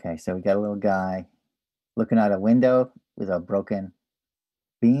 Okay, so we got a little guy looking out a window with a broken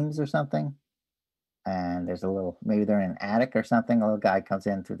beams or something. And there's a little, maybe they're in an attic or something. A little guy comes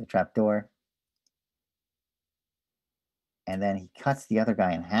in through the trap door. And then he cuts the other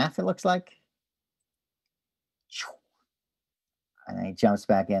guy in half, it looks like. And then he jumps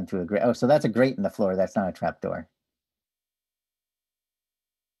back in through a grate. Oh, so that's a grate in the floor. That's not a trap door.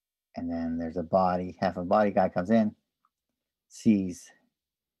 And then there's a body, half a body guy comes in, sees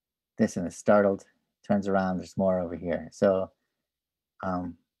this and is startled, turns around, there's more over here. So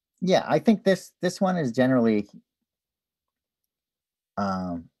yeah, I think this one is generally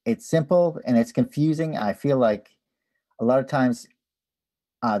it's simple and it's confusing. I feel like a lot of times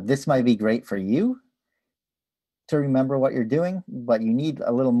this might be great for you to remember what you're doing, but you need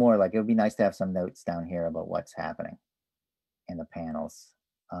a little more. Like it would be nice to have some notes down here about what's happening in the panels.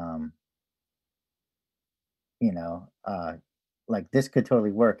 You know, like this could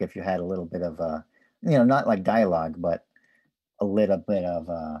totally work if you had a little bit of you know, not like dialogue, but a little bit of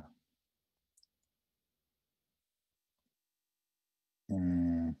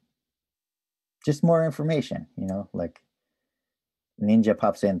just more information, you know, like ninja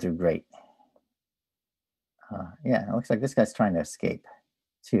pops in through grate. Yeah, it looks like this guy's trying to escape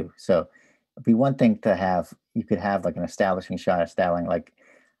too. So it'd be one thing to have, you could have like an establishing shot, styling, like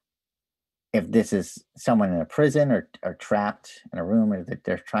if this is someone in a prison or trapped in a room, or that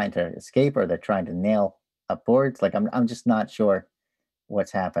they're trying to escape, or they're trying to nail up boards. Like I'm just not sure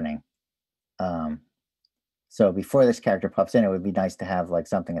what's happening. So before this character pops in, it would be nice to have like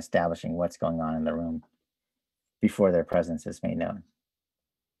something establishing what's going on in the room before their presence is made known.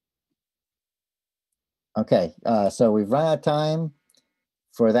 Okay, so we've run out of time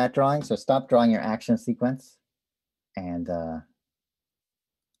for that drawing. So stop drawing your action sequence. And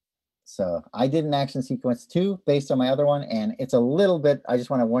so I did an action sequence too, based on my other one. And it's a little bit, I just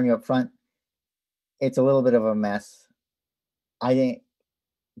want to warn you up front, it's a little bit of a mess. I didn't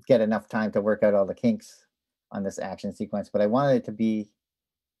get enough time to work out all the kinks on this action sequence, but I wanted it to be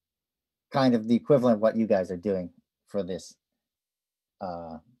kind of the equivalent of what you guys are doing for this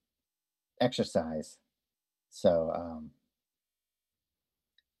exercise. So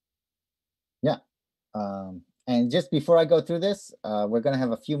yeah. And just before I go through this, we're going to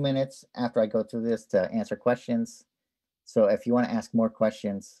have a few minutes after I go through this to answer questions. So if you want to ask more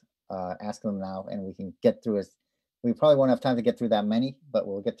questions, ask them now, and we can get through as, we probably won't have time to get through that many, but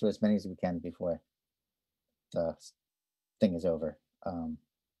we'll get through as many as we can before the thing is over.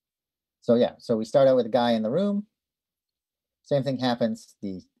 So yeah, so we start out with a guy in the room. Same thing happens.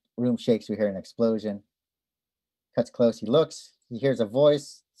 The room shakes. We hear an explosion. Cuts close. He looks. He hears a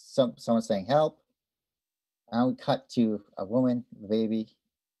voice. Someone saying help. And we cut to a woman, a baby,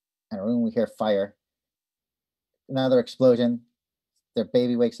 in a room. We hear fire. Another explosion. Their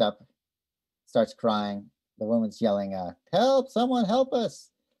baby wakes up, starts crying. The woman's yelling, help, someone help us.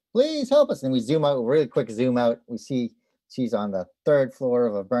 Please help us. And we zoom out, really quick zoom out. We see she's on the 3rd floor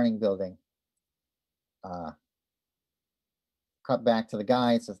of a burning building. Cut back to the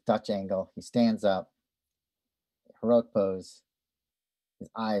guy. It's a Dutch angle. He stands up, heroic pose. His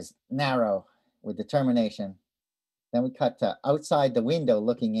eyes narrow with determination. Then we cut to outside the window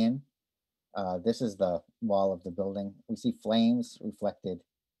looking in. This is the wall of the building. We see flames reflected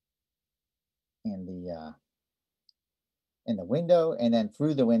in the window, and then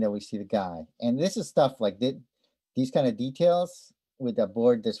through the window we see the guy. And this is stuff like these kind of details with the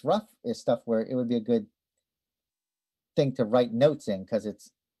board this rough is stuff where it would be a good thing to write notes in,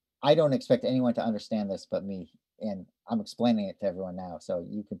 because I don't expect anyone to understand this but me, and I'm explaining it to everyone now, so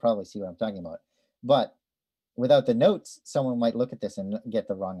you can probably see what I'm talking about. But without the notes, someone might look at this and get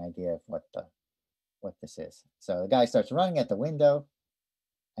the wrong idea of what this is. So the guy starts running at the window,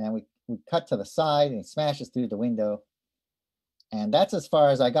 and then we cut to the side, and he smashes through the window. And that's as far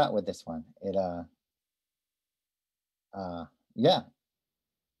as I got with this one. Yeah,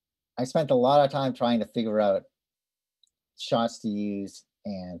 I spent a lot of time trying to figure out shots to use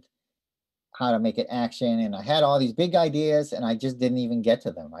and how to make it action. And I had all these big ideas, and I just didn't even get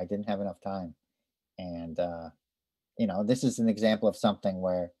to them. I didn't have enough time. And, you know, this is an example of something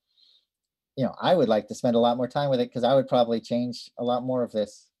where, you know, I would like to spend a lot more time with it, because I would probably change a lot more of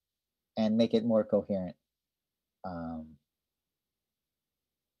this and make it more coherent.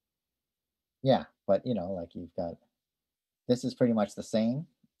 Yeah, but you know, like you've got, this is pretty much the same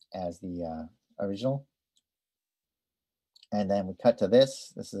as the original. And then we cut to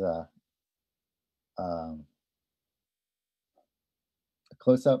this. This is a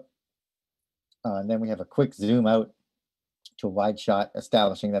close-up. And then we have a quick zoom out to a wide shot,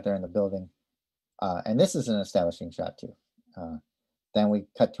 establishing that they're in the building. And this is an establishing shot too. Then we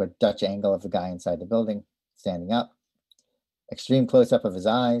cut to a Dutch angle of the guy inside the building, standing up. Extreme close-up of his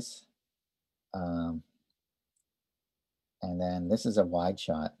eyes. And then this is a wide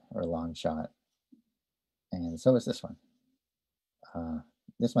shot or a long shot. And so is this one.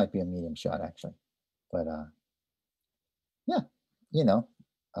 This might be a medium shot actually, but yeah. you know,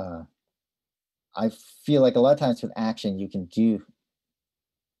 uh, I feel like a lot of times with action, you can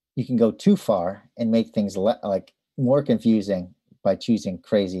go too far and make things like more confusing by choosing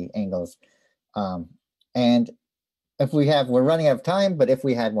crazy angles. Um, and if we're running out of time, but if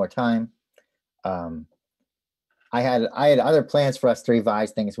we had more time, um, I had other plans for us to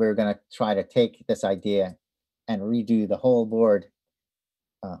revise things. We were going to try to take this idea and redo the whole board.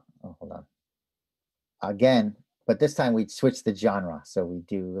 Oh, hold on. Again, but this time we'd switch the genre. So we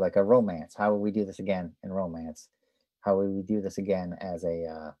do like a romance. How would we do this again in romance? How would we do this again as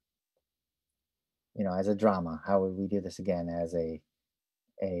a as a drama? How would we do this again as a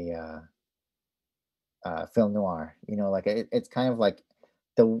film noir? Like it's kind of like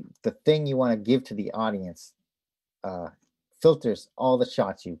the thing you want to give to the audience uh, filters all the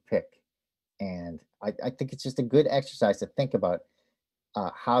shots you pick, and I think it's just a good exercise to think about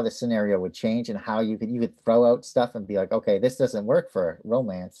how the scenario would change and how you could throw out stuff and be like, okay, this doesn't work for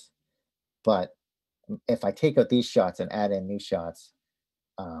romance, but if I take out these shots and add in new shots,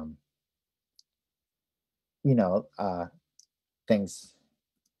 um, you know, uh, things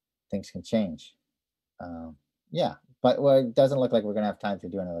things can change. Um, yeah, but well, it doesn't look like we're gonna have time to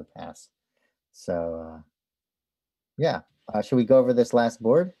do another pass. So yeah, should we go over this last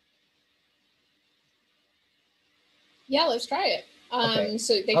board? Yeah, let's try it. Okay.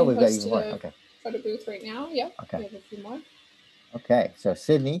 So they Oh, can we've got post even to more. the Okay. photo booth right now. Yep, we Okay. have a few more. Okay. So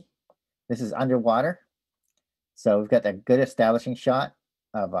Sydney, this is underwater. So we've got that good establishing shot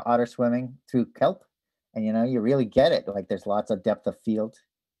of otter swimming through kelp, and you really get it. Like there's lots of depth of field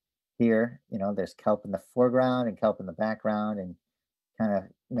here. There's kelp in the foreground and kelp in the background, and kind of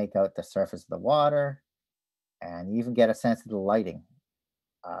make out the surface of the water, and you even get a sense of the lighting.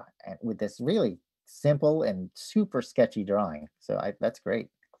 And with this really simple and super sketchy drawing, so that's great.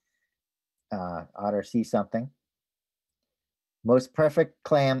 Otter sees something. Most perfect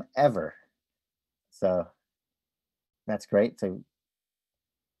clam ever. So that's great. So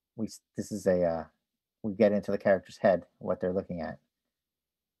this is we get into the character's head, what they're looking at.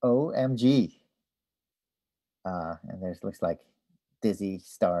 OMG. And there's looks like dizzy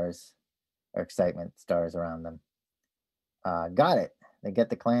stars or excitement stars around them. Got it. They get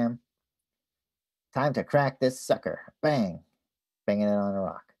the clam. Time to crack this sucker. Bang. Banging it on a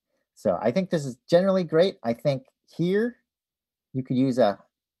rock. So I think this is generally great. I think here you could use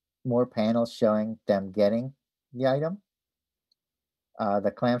more panels showing them getting the item.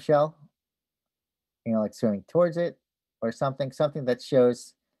 The clamshell, like swimming towards it or something that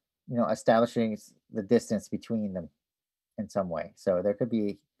shows, establishing the distance between them in some way. So there could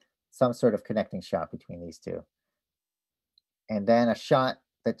be some sort of connecting shot between these two. And then a shot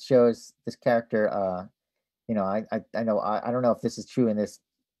that shows this character, I know, I don't know if this is true in this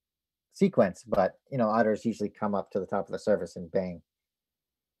sequence, but, otters usually come up to the top of the surface and bang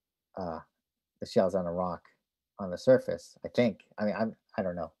the shells on a rock on the surface, I think. I mean, I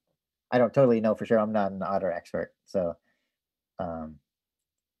don't know. I don't totally know for sure. I'm not an otter expert. So,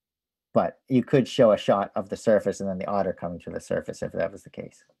 but you could show a shot of the surface and then the otter coming to the surface if that was the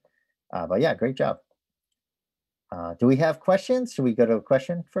case. But yeah, great job. Do we have questions? Should we go to a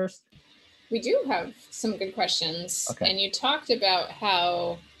question first? We do have some good questions. Okay. And you talked about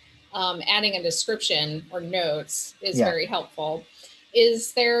how adding a description or notes is very helpful.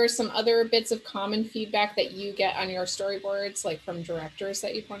 Is there some other bits of common feedback that you get on your storyboards, like from directors,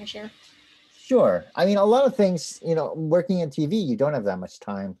 that you'd want to share? Sure. I mean, a lot of things, working in TV, you don't have that much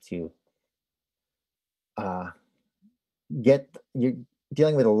time to you're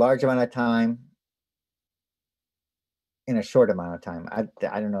dealing with a large amount of time in a short amount of time.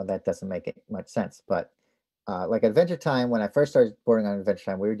 I don't know, that doesn't make it much sense, but like Adventure Time, when I first started boarding on Adventure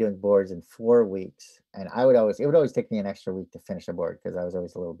Time, we were doing boards in 4 weeks, and it would always take me an extra week to finish a board because I was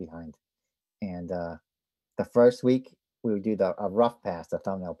always a little behind. And the first week we would do a rough pass, the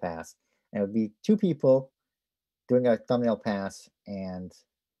thumbnail pass, and it would be 2 people doing a thumbnail pass, and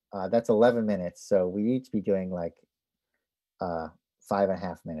that's 11 minutes. So we each be doing like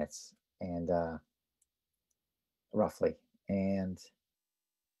 5.5 minutes, and roughly, and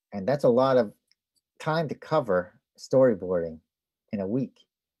that's a lot of time to cover storyboarding in a week.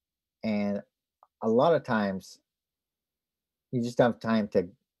 And a lot of times you just don't have time to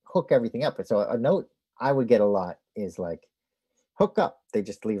hook everything up. And so a note I would get a lot is like, hook up. They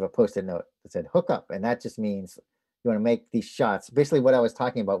just leave a post-it note that said hook up. And that just means you want to make these shots. Basically what I was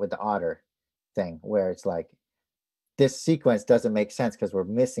talking about with the otter thing, where it's like, this sequence doesn't make sense because we're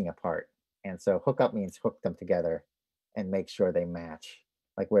missing a part. And so hook up means hook them together and make sure they match,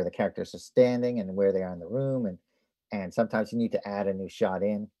 like where the characters are standing and where they are in the room. And sometimes you need to add a new shot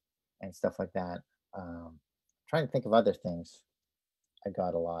in and stuff like that. Trying to think of other things. I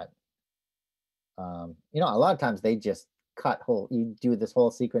got a lot. You know, a lot of times they just you do this whole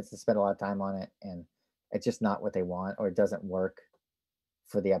sequence and spend a lot of time on it, and it's just not what they want, or it doesn't work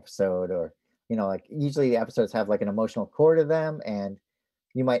for the episode, or, you know, like usually the episodes have like an emotional core to them, and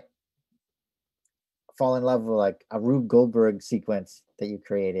you might fall in love with like a Rube Goldberg sequence that you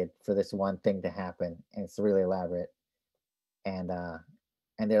created for this one thing to happen, and it's really elaborate, and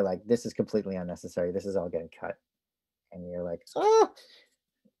they're like, this is completely unnecessary, this is all getting cut, and you're like, oh,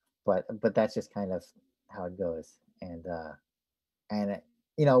 but that's just kind of how it goes. And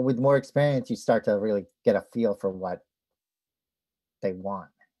you know, with more experience, you start to really get a feel for what they want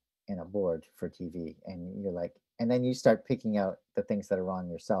in a board for TV, and you're like, and then you start picking out the things that are wrong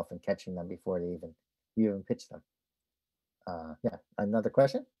yourself and catching them before you even pitch them. Yeah, another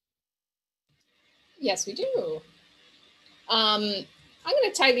question? Yes, we do. I'm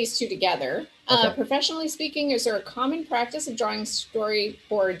going to tie these two together. Okay. Professionally speaking, is there a common practice of drawing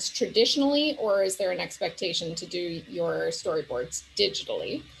storyboards traditionally, or is there an expectation to do your storyboards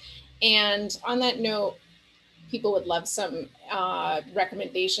digitally? And on that note, people would love some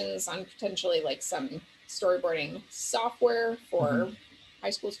recommendations on potentially like some storyboarding software for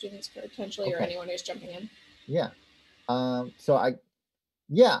high school students potentially, or anyone who's jumping in. Yeah. I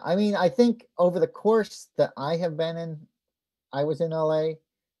mean, I think over the course that I was in LA,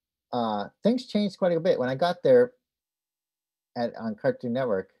 things changed quite a bit. When I got there on Cartoon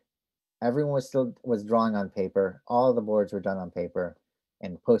Network, everyone was drawing on paper. All the boards were done on paper,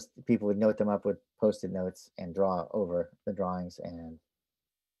 and people would note them up with Post-it notes and draw over the drawings. And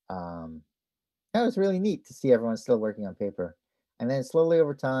that was really neat to see everyone still working on paper. And then slowly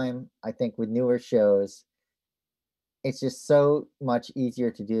over time, I think with newer shows, it's just so much easier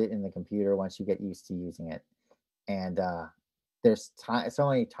to do it in the computer once you get used to using it. And there's so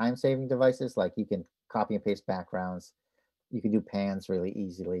many time-saving devices, like you can copy and paste backgrounds, you can do pans really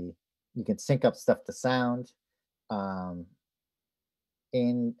easily, you can sync up stuff to sound. At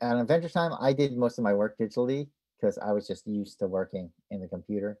Adventure Time, I did most of my work digitally because I was just used to working in the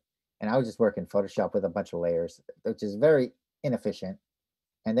computer, and I was just working Photoshop with a bunch of layers, which is very inefficient.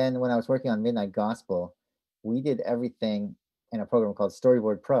 And then when I was working on Midnight Gospel, we did everything in a program called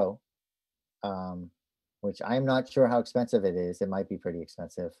Storyboard Pro, which I'm not sure how expensive it is. It might be pretty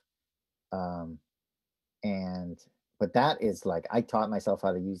expensive. But that is like, I taught myself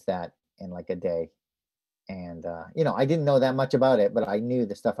how to use that in like a day. And, you know, I didn't know that much about it, but I knew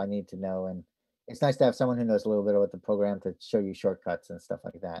the stuff I needed to know. And it's nice to have someone who knows a little bit about the program to show you shortcuts and stuff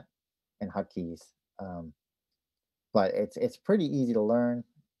like that and hotkeys. But it's pretty easy to learn,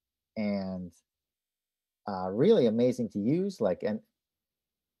 and really amazing to use. Like, and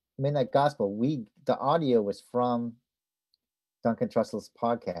Midnight Gospel, the audio was from Duncan Trussell's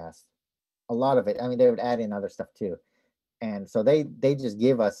podcast. A lot of it, I mean, they would add in other stuff too. And so they just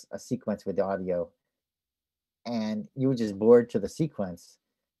give us a sequence with the audio, and you would just board to the sequence.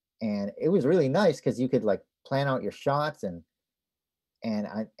 And it was really nice because you could like plan out your shots, and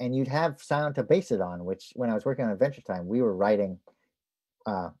you'd have sound to base it on, which when I was working on Adventure Time, we were writing.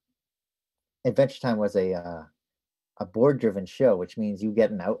 Adventure Time was a board-driven show, which means you get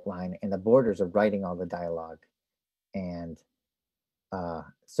an outline and the boarders are writing all the dialogue. And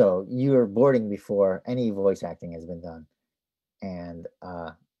so you're boarding before any voice acting has been done. And,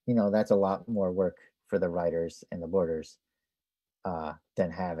 you know, that's a lot more work for the writers and the boarders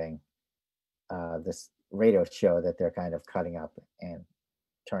than having this radio show that they're kind of cutting up and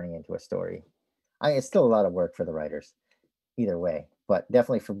turning into a story. It's still a lot of work for the writers either way, but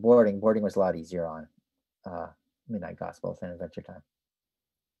definitely for boarding was a lot easier on Midnight Gospel than Adventure Time.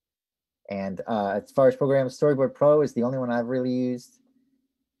 And as far as programs, Storyboard Pro is the only one I've really used.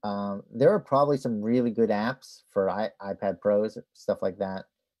 There are probably some really good apps for iPad Pros, stuff like that.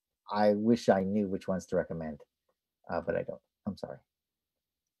 I wish I knew which ones to recommend, but I don't. I'm sorry.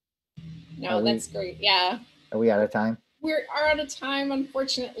 No, that's great. Yeah. Are we out of time? We are out of time,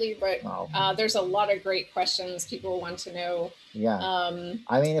 unfortunately, but there's a lot of great questions people want to know. Yeah.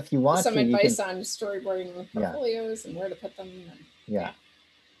 I mean, if you want some advice on storyboarding portfolios and where to put them. And, yeah.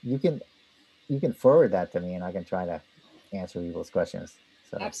 You can forward that to me, and I can try to answer people's questions.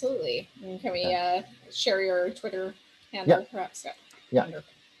 So. Absolutely. And can we share your Twitter handle, perhaps? Yeah.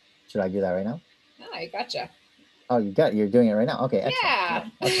 Should I do that right now? Oh, I gotcha. Oh, you're doing it right now? Okay, excellent. Yeah.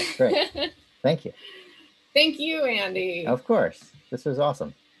 Okay, great. Thank you. Thank you, Andy. Of course. This was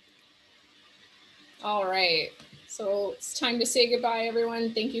awesome. All right. So it's time to say goodbye,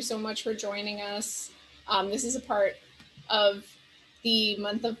 everyone. Thank you so much for joining us. This is a part of the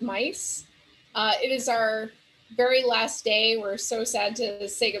month of mice. It is our very last day. We're so sad to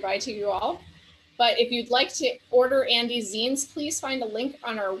say goodbye to you all. But if you'd like to order Andy's zines, please find a link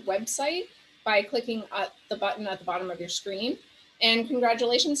on our website by clicking the button at the bottom of your screen. And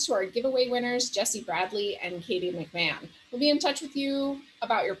congratulations to our giveaway winners, Jesse Bradley and Katie McMahon. We'll be in touch with you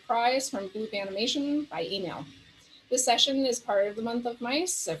about your prize from Bloop Animation by email. This session is part of the month of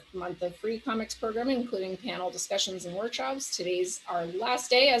Mice, a month of free comics programming, including panel discussions and workshops. Today's our last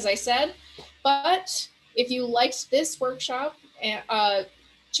day, as I said. But if you liked this workshop,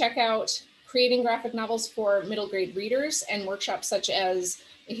 check out creating graphic novels for middle grade readers and workshops such as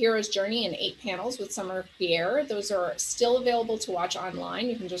A Hero's Journey in 8 panels with Summer Pierre. Those are still available to watch online.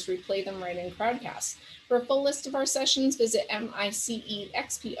 You can just replay them right in Crowdcast. For a full list of our sessions, visit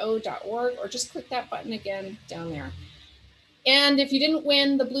micexpo.org or just click that button again down there. And if you didn't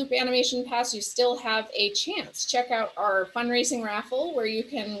win the Bloop Animation Pass, you still have a chance. Check out our fundraising raffle where you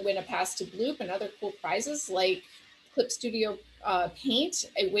can win a pass to Bloop and other cool prizes like Clip Studio paint,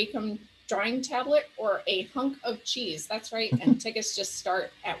 a Wacom drawing tablet, or a hunk of cheese. That's right, and tickets just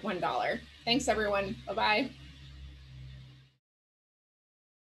start at $1. Thanks, everyone. Bye-bye.